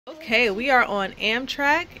Okay, we are on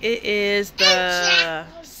Amtrak. It is the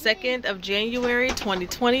 2nd of January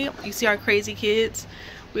 2020. You see our crazy kids.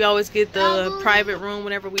 We always get the private room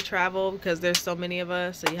whenever we travel because there's so many of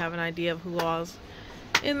us, so you have an idea of who all's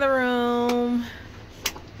in the room.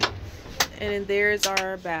 And then there's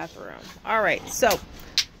our bathroom. Alright, so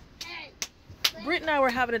Britt and I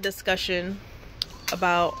were having a discussion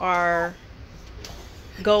about our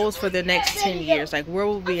goals for the next 10 years. Like, where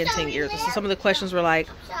will we be in 10 years? So some of the questions were like,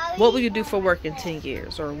 what will you do for work in 10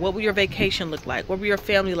 years? Or what will your vacation look like? What will your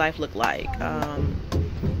family life look like?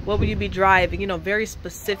 What will you be driving? You know, very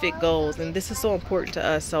specific goals. And this is so important to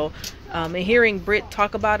us. So and hearing Britt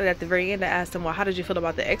talk about it at the very end, I asked him, well, how did you feel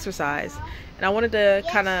about the exercise? And I wanted to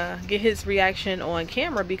kind of get his reaction on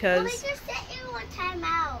camera because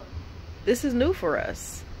this is new for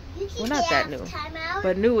us. Well, not that new,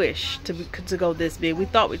 but newish to go this big. We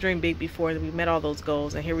thought we dreamed big before, and we met all those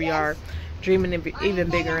goals, and here we are dreaming even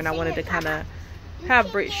bigger. And I wanted to kind of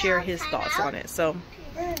have Britt share his thoughts on it. So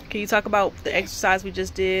can you talk about the exercise we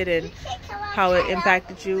just did and how it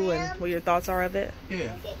impacted you and what your thoughts are of it?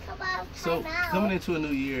 Yeah. So coming into a new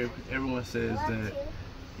year, everyone says that,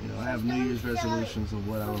 you know, I have New Year's resolutions of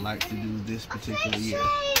what I would like to do this particular year.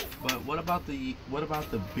 But what about the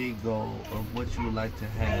big goal of what you would like to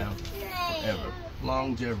have forever?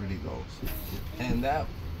 Longevity goals. And that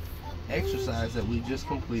exercise that we just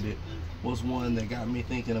completed was one that got me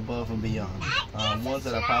thinking above and beyond. Ones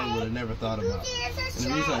that I probably would have never thought about. And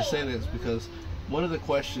the reason I say that is because one of the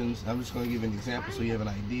questions, I'm just going to give an example so you have an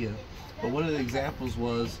idea, but one of the examples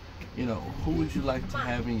was, you know, who would you like to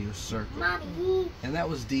have in your circle? And that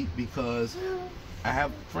was deep because I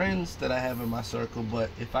have friends that I have in my circle,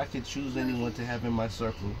 but if I could choose anyone to have in my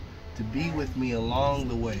circle to be with me along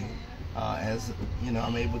the way, as you know,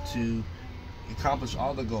 I'm able to accomplish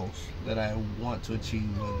all the goals that I want to achieve,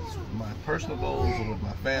 whether it's my personal goals or with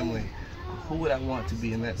my family, who would I want to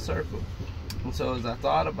be in that circle? And so as I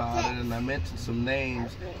thought about it and I mentioned some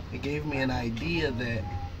names, it gave me an idea that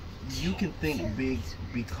you can think big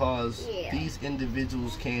because these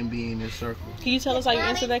individuals can be in your circle. Can you tell us how you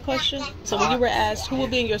answered that question? So when you were asked who will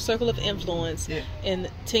be in your circle of influence in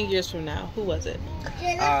 10 years from now, who was it?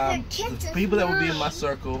 The people that would be in my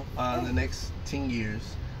circle in the next 10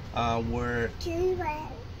 years were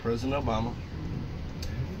President Obama.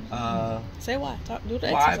 Say why. Do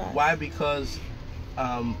the exercise. Why? Because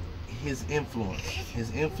his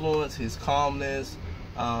influence, his calmness,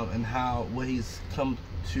 and what he's come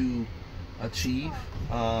to achieve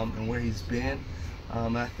and where he's been.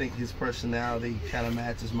 I think his personality kind of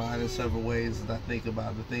matches mine in several ways as I think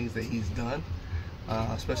about the things that he's done,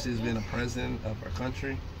 especially as being a president of our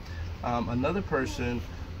country. Another person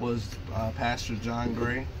was Pastor John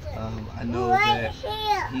Gray. I know that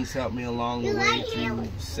he's helped me along the way through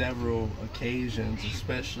several occasions,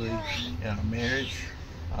 especially in our marriage.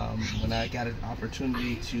 When I got an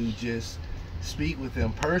opportunity to just speak with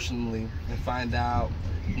him personally and find out,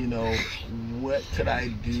 you know, what could I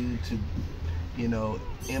do to, you know,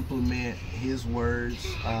 implement his words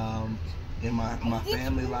in my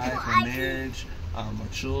family life, my marriage, my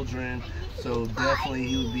children. So definitely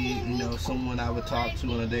he would be, you know, someone I would talk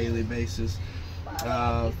to on a daily basis.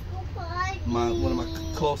 One of my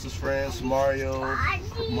closest friends, Mario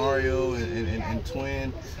and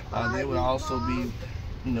Twin, they would also be,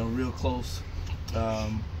 you know, real close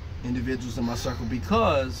individuals in my circle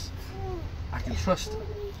because I can trust them.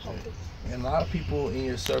 And a lot of people in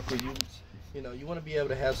your circle, you know, you want to be able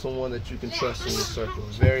to have someone that you can trust in your circle.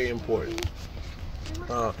 It's very important.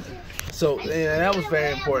 So that was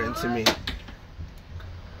very important to me.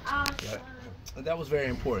 That was very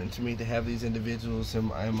important to me to have these individuals in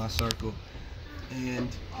my circle. And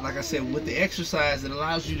like I said, with the exercise, it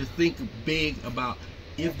allows you to think big about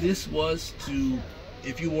if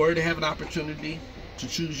you were to have an opportunity to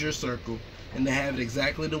choose your circle and to have it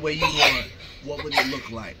exactly the way you want, what would it look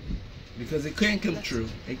like? Because it can come true.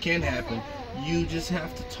 It can happen. You just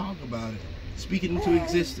have to talk about it. Speak it into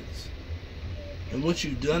existence. And once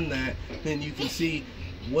you've done that, then you can see,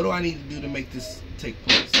 what do I need to do to make this take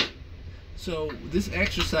place? So this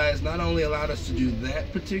exercise not only allowed us to do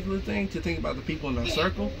that particular thing, to think about the people in our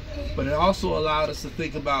circle, but it also allowed us to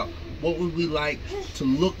think about what would we like to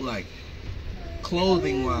look like,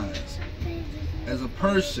 clothing-wise, as a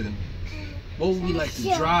person. What would we like to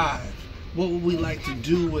drive? What would we like to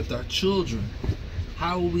do with our children?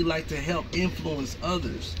 How would we like to help influence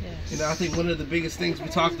others? Yes. You know, I think one of the biggest things we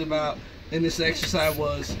talked about in this exercise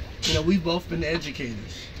was, you know, we've both been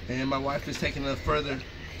educators, and my wife is taking a further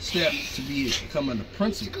step to becoming a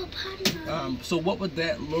principal. So what would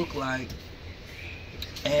that look like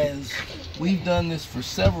as we've done this for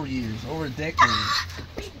several years, over a decade,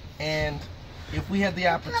 And if we had the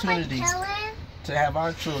opportunity to have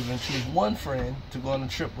our children choose one friend to go on a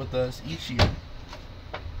trip with us each year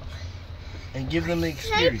and give them the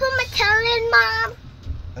experience. Can I put my tail in,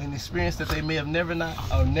 Mom? An experience that they may have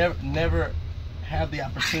never have the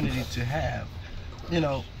opportunity to have. You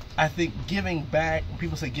know, I think giving back,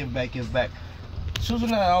 people say give back, give back.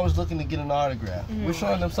 Children are not always looking to get an autograph. We're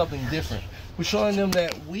showing them something different. We're showing them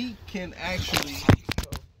that we can actually...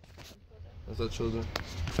 What's up, children?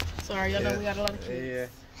 Sorry, y'all know we got a lot of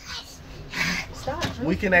kids. Stop.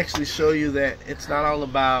 We can actually show you that it's not all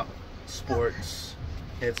about sports.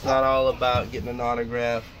 It's not all about getting an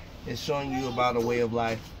autograph. It's showing you about a way of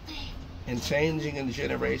life and changing a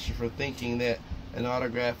generation for thinking that an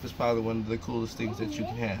autograph is probably one of the coolest things that you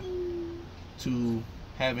can have, to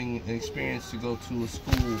having an experience to go to a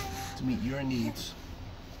school to meet your needs,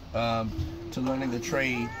 to learning a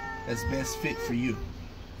trade that's best fit for you.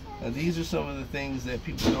 Now, these are some of the things that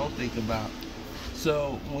people don't think about.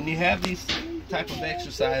 So when you have these type of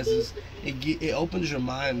exercises, it opens your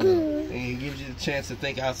mind up, and it gives you the chance to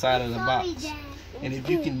think outside of the box. And if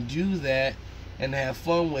you can do that and have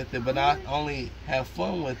fun with it, but not only have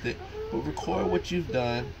fun with it, but record what you've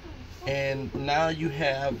done, and now you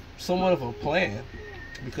have somewhat of a plan,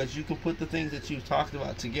 because you can put the things that you've talked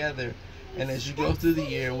about together. And as you go through the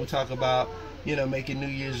year, we talk about, you know, making New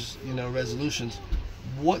Year's, you know, resolutions.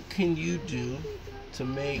 What can you do to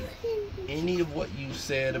make any of what you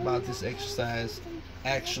said about this exercise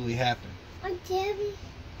actually happen?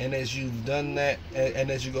 And as you've done that,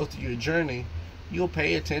 and as you go through your journey, you'll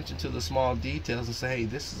pay attention to the small details and say, hey,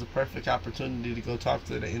 this is a perfect opportunity to go talk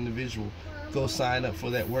to the individual, go sign up for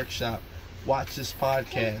that workshop, watch this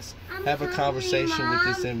podcast, have a conversation with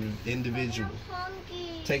this individual.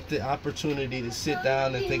 Take the opportunity to sit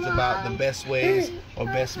down and think about the best ways or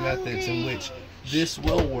best methods in which this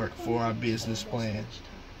will work for our business plan.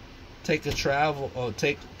 Take a travel, or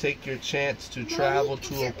take your chance to travel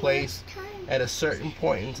to a place at a certain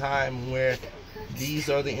point in time where these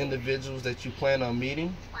are the individuals that you plan on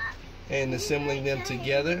meeting, and assembling them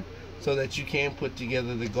together so that you can put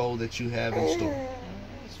together the goal that you have in store.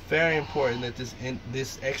 It's very important that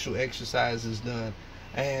this actual exercise is done,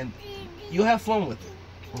 and you'll have fun with it.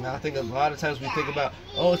 And I think a lot of times we think about,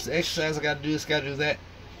 oh, it's the exercise, I got to do this, got to do that.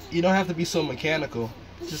 You don't have to be so mechanical.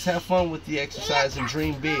 Just have fun with the exercise and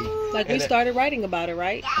dream big. Like, we started writing about it,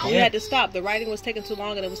 right? Yeah. We had to stop. The writing was taking too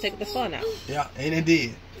long, and it was taking the fun out. Yeah, and it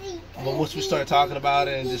did. But once we start talking about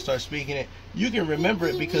it and just start speaking it, you can remember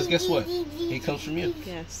it, because guess what? It comes from you.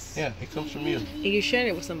 Yes. Yeah, it comes from you. And you're sharing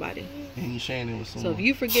it with somebody. And you're sharing it with someone. So if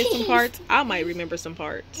you forget some parts, I might remember some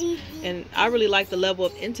parts. And I really like the level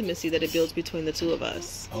of intimacy that it builds between the two of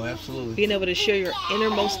us. Oh, absolutely. Being able to share your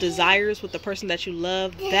innermost desires with the person that you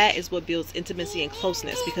love, that is what builds intimacy and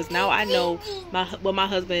closeness. Because now I know what my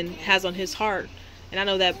husband has on his heart. And I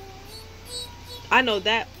know that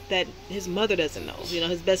his mother doesn't know. You know,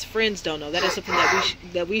 his best friends don't know. That is something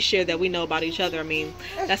that we share, that we know about each other. I mean,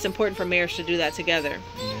 that's important for marriage to do that together.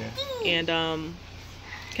 Yeah. And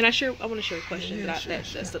can I share? I want to share a question that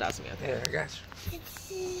stood out to me. Yeah, I got you.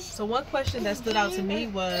 So one question that stood out to me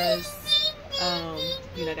was,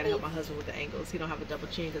 you know, I gotta help my husband with the angles. He don't have a double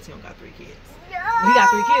chin because he don't got 3 kids. Well, he got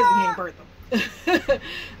 3 kids, but he ain't birthed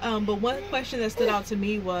them. But one question that stood out to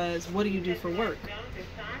me was, what do you do for work?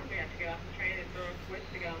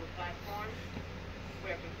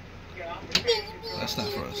 That's not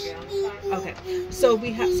for us. Okay, so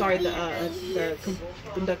we have. Sorry, the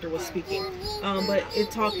conductor was speaking, but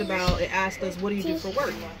it asked us, what do you do for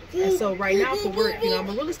work? And so right now for work, you know, I'm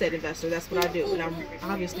a real estate investor. That's what I do, and I'm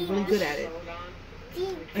obviously really good at it.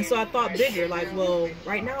 And so I thought bigger, like, well,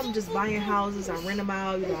 right now I'm just buying houses, I rent them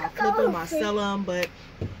out, you know, I flip them, I sell them, but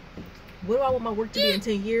what do I want my work to be in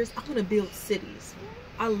 10 years? I want to build cities.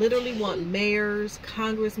 I literally want mayors,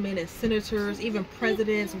 congressmen, and senators, even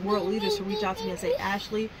presidents, world leaders to reach out to me and say,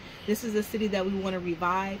 Ashley, this is a city that we want to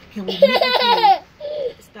revive. Can we meet with you?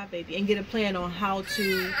 Stop, baby. And get a plan on how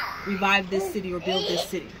to revive this city or build this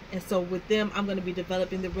city. And so with them, I'm going to be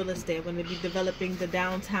developing the real estate. I'm going to be developing the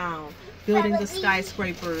downtown, building the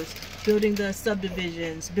skyscrapers, building the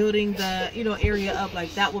subdivisions, building the, you know, area up.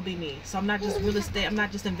 Like, that will be me. So I'm not just real estate. I'm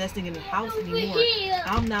not just investing in a house anymore.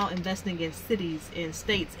 I'm now investing in cities, in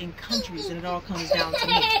states, in countries, and it all comes down to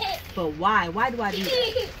me. But why? Why do I do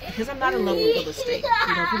that? Because I'm not in love with real estate.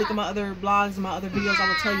 You know, if you look at my other blogs and my other videos, I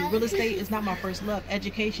will tell you, real estate is not my first love.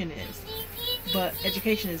 Education is. But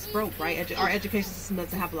education is broke, right? Our education system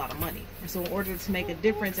doesn't have a lot of money. And so in order to make a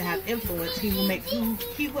difference and have influence, he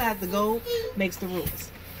who has the goal makes the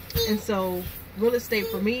rules. And so real estate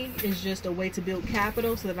for me is just a way to build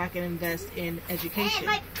capital so that I can invest in education.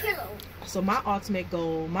 So my ultimate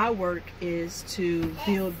goal, my work, is to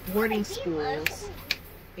build boarding schools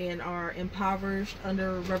in our impoverished,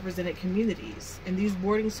 underrepresented communities. And these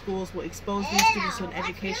boarding schools will expose these students to an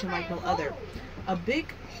education like no other. A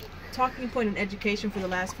big talking point in education for the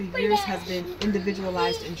last few years has been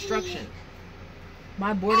individualized instruction.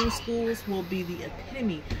 My boarding schools will be the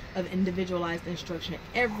epitome of individualized instruction.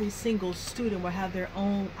 Every single student will have their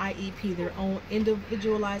own IEP, their own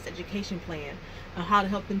individualized education plan on how to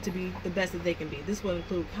help them to be the best that they can be. This will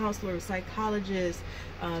include counselors, psychologists,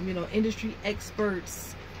 you know, industry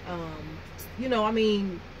experts, you know, I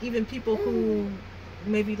mean, even people who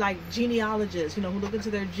maybe like genealogists, you know, who look into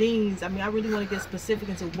their genes. I mean, I really want to get specific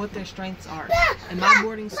into what their strengths are. And my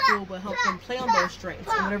boarding school will help them play on those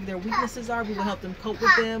strengths. And whatever their weaknesses are, we will help them cope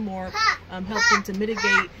with them, or help them to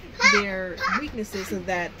mitigate their weaknesses so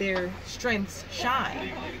that their strengths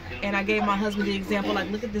shine. And I gave my husband the example, like,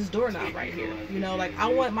 look at this doorknob right here. You know, like,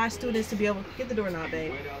 I want my students to be able to get the doorknob,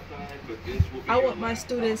 babe. I want my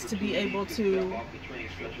students to be able to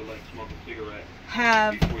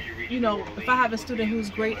have, you know, if I have a student who's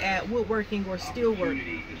great at woodworking or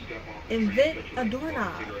steelwork, invent a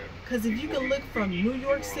doorknob. Because if you can look from New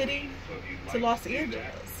York City to Los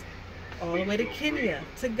Angeles, all the way to Kenya,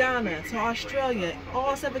 to Ghana, to Australia,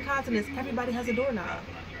 all 7 continents, everybody has a doorknob.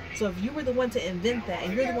 So if you were the one to invent that,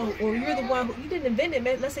 and you're the one, or you're the one who, you didn't invent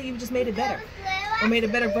it, let's say you just made it better, or made a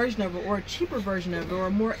better version of it, or a cheaper version of it, or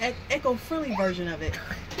a more eco-friendly version of it.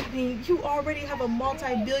 I mean, you already have a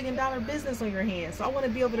multi-billion-dollar business on your hands. So I want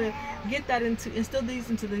to be able to get that instill these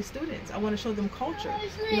into these students. I want to show them culture.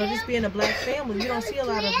 You know, just being a black family, you don't see a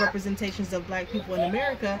lot of representations of black people in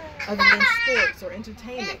America other than sports or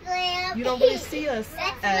entertainment. You don't really see us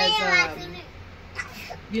as,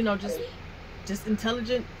 you know, just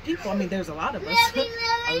intelligent people. I mean, there's a lot of us, but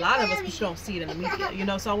you don't see it in the media, you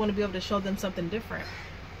know. So I want to be able to show them something different,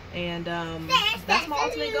 and that's my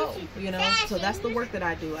ultimate goal, you know. So that's the work that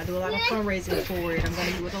I do. I do a lot of fundraising for it. I'm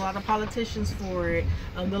going to be with a lot of politicians for it,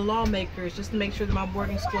 the lawmakers, just to make sure that my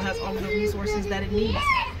boarding school has all of the resources that it needs.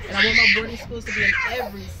 And I want my boarding schools to be in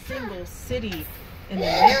every single city in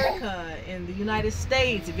America, in the United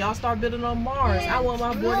States. If y'all start building on Mars, I want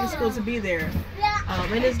my boarding school to be there.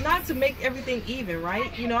 And it's not to make everything even,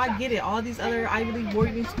 right? You know, I get it. All these other Ivy League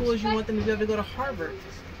boarding schools, you want them to be able to go to Harvard.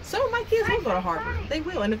 Some of my kids will go to Harvard. They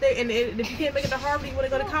will. And if you can't make it to Harvard, you want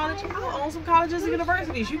to go to college, I'll own some colleges and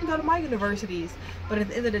universities. You can go to my universities. But at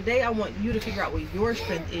the end of the day, I want you to figure out what your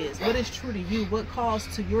strength is. What is true to you? What calls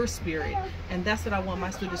to your spirit? And that's what I want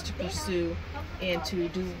my students to pursue and to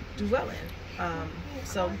do well in.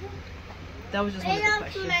 So that was just one of the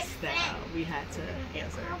questions that we had to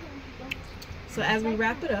answer. So as we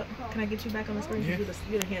wrap it up, can I get you back on the screen? Yeah.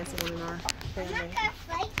 You're the handsome one in our family.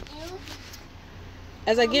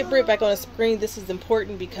 As I get Britt back on the screen, this is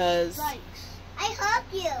important because I hug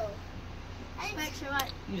you.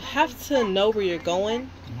 You have to know where you're going.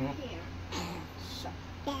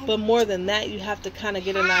 But more than that, you have to kind of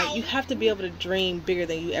get an idea. You have to be able to dream bigger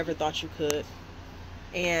than you ever thought you could.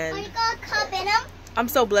 And I'm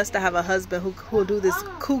so blessed to have a husband who will do this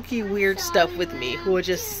kooky, weird stuff with me, who will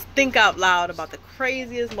just think out loud about the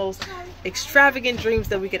craziest, most extravagant dreams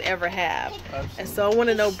that we could ever have. And so I want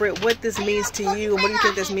to know, Britt, what this means to you, and what do you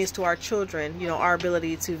think this means to our children, you know, our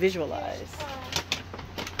ability to visualize?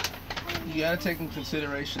 You got to take in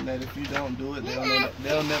consideration that if you don't do it,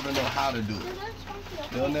 they'll never know how to do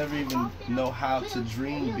it. They'll never even know how to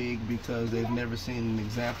dream big because they've never seen an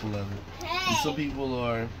example of it. And some people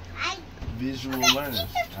are visual learners.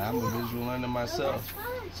 I'm a visual learner myself.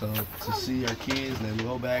 So to see our kids and they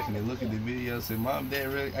go back and they look at the video and say, Mom,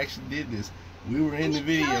 Dad really actually did this. We were in the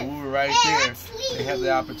video. We were right there. They have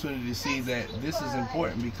the opportunity to see that this is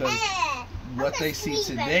important because what they see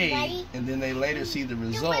today and then they later see the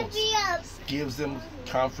results gives them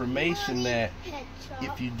confirmation that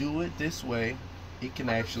if you do it this way, it can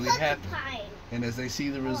actually happen. And as they see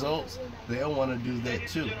the results, they'll want to do that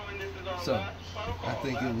too. So I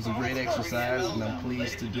think it was a great exercise and I'm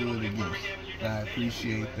pleased to do it again. I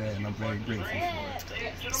appreciate that and I'm very grateful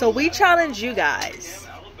for it. So we challenge you guys.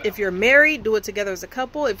 If you're married, do it together as a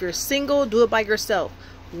couple. If you're single, do it by yourself.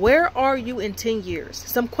 Where are you in 10 years?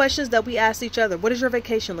 Some questions that we ask each other. What does your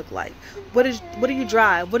vacation look like? What do you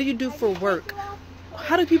drive? What do you do for work?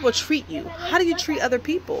 How do people treat you? How do you treat other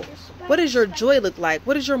people? What does your joy look like?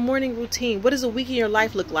 What is your morning routine? What does a week in your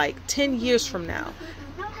life look like 10 years from now?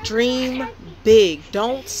 Dream big.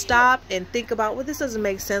 Don't stop and think about, well, this doesn't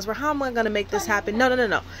make sense. Well, how am I going to make this happen?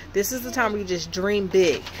 No. This is the time where you just dream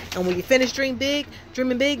big. And when you finish dreaming big,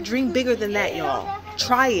 dream bigger than that, y'all.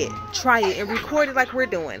 Try it and record it like we're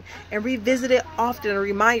doing, and revisit it often and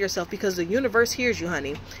remind yourself, because the universe hears you,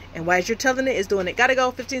 honey. And while you're telling it, it's doing it. Gotta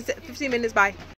go. 15 minutes. Bye.